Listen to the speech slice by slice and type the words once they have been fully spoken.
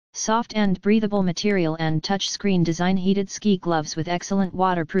Soft and breathable material and touchscreen design. Heated ski gloves with excellent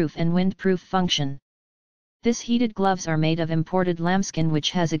waterproof and windproof function. This heated gloves are made of imported lambskin,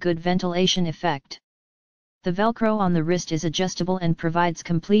 which has a good ventilation effect. The Velcro on the wrist is adjustable and provides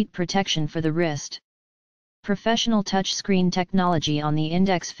complete protection for the wrist. Professional touchscreen technology on the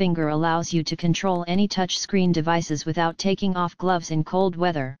index finger allows you to control any touchscreen devices without taking off gloves in cold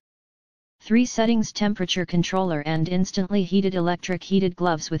weather. 3 settings: temperature controller and instantly heated electric heated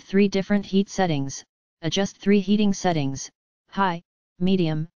gloves with 3 different heat settings. Adjust 3 heating settings: high,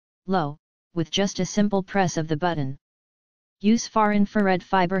 medium, low, with just a simple press of the button. Use far infrared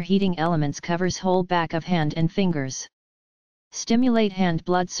fiber heating elements, covers whole back of hand and fingers. Stimulate hand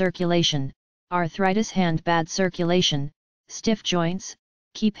blood circulation, arthritis hand bad circulation, stiff joints,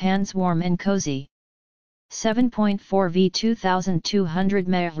 keep hands warm and cozy. 7.4 V 2200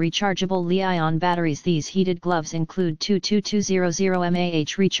 mAh rechargeable Li-ion batteries. These heated gloves include 2 2200 mAh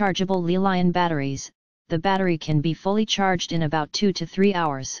rechargeable Li-ion batteries. The battery can be fully charged in about 2 to 3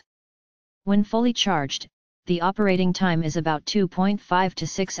 hours. When fully charged, the operating time is about 2.5 to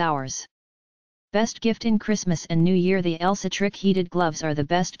 6 hours. Best gift in Christmas and New Year. The Elsa Trick heated gloves are the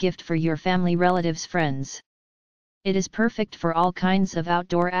best gift for your family, relatives, friends. It is perfect for all kinds of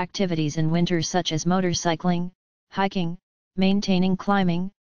outdoor activities in winter, such as motorcycling, hiking, maintaining, climbing,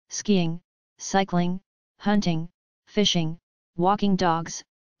 skiing, cycling, hunting, fishing, walking dogs,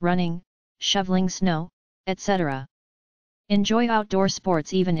 running, shoveling snow, etc. Enjoy outdoor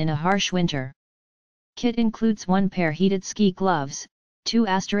sports even in a harsh winter. Kit includes 1 pair heated ski gloves, 2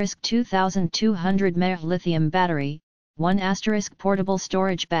 2200 mAh lithium battery, 1 portable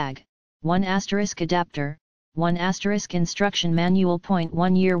storage bag, 1 adapter, 1 instruction manual.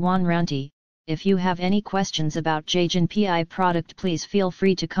 1 year warranty. If you have any questions about JINPEI product, please feel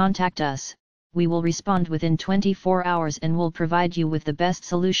free to contact us. We will respond within 24 hours and will provide you with the best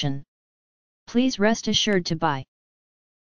solution. Please rest assured to buy